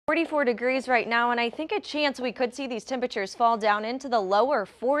44 degrees right now, and I think a chance we could see these temperatures fall down into the lower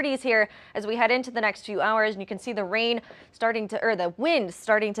 40s here as we head into the next few hours. And you can see the rain starting to, or the wind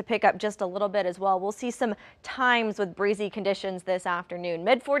starting to pick up just a little bit as well. We'll see some times with breezy conditions this afternoon.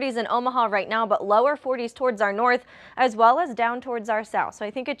 Mid 40s in Omaha right now, but lower 40s towards our north as well as down towards our south. So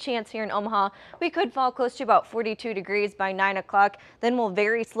I think a chance here in Omaha we could fall close to about 42 degrees by 9 o'clock. Then we'll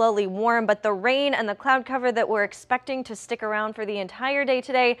very slowly warm, but the rain and the cloud cover that we're expecting to stick around for the entire day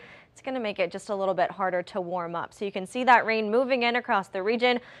today, it's going to make it just a little bit harder to warm up. So you can see that rain moving in across the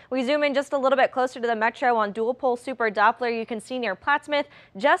region. We zoom in just a little bit closer to the metro on dual pole super Doppler. You can see near Plattsmouth,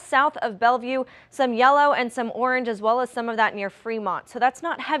 just south of Bellevue, some yellow and some orange, as well as some of that near Fremont. So that's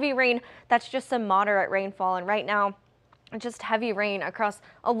not heavy rain. That's just some moderate rainfall. And right now, just heavy rain across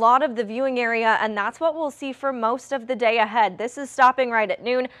a lot of the viewing area, and that's what we'll see for most of the day ahead. This is stopping right at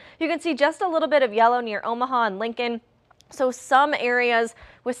noon. You can see just a little bit of yellow near Omaha and Lincoln. So some areas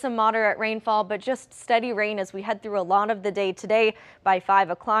with some moderate rainfall, but just steady rain as we head through a lot of the day today. By 5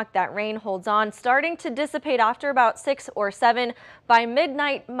 o'clock, that rain holds on, starting to dissipate after about 6 or 7. By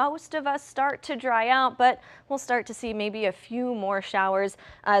midnight, most of us start to dry out, but we'll start to see maybe a few more showers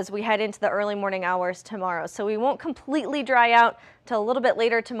as we head into the early morning hours tomorrow. So we won't completely dry out till a little bit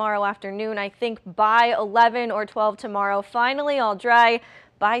later tomorrow afternoon. I think by 11 or 12 tomorrow, finally all dry.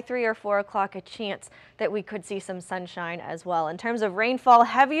 By 3 or 4 o'clock, a chance that we could see some sunshine as well. In terms of rainfall,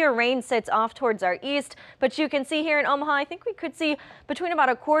 heavier rain sits off towards our east, but you can see here in Omaha, I think we could see between about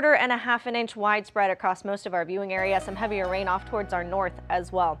 1/4 and 1/2 inch widespread across most of our viewing area. Some heavier rain off towards our north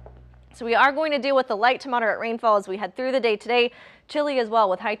as well. So we are going to deal with the light to moderate rainfall as we head through the day today. Chilly as well,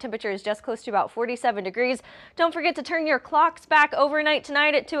 with high temperatures just close to about 47 degrees. Don't forget to turn your clocks back overnight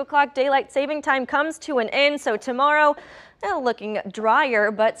tonight at 2 o'clock. Daylight saving time comes to an end. So tomorrow, looking drier,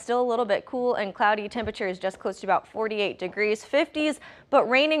 but still a little bit cool and cloudy. Temperatures just close to about 48 degrees, 50s, but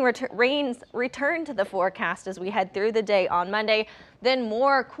rains return to the forecast as we head through the day on Monday. Then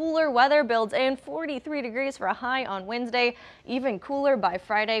more cooler weather builds in, 43 degrees for a high on Wednesday, even cooler by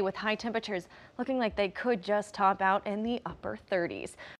Friday with high temperatures looking like they could just top out in the upper 30s.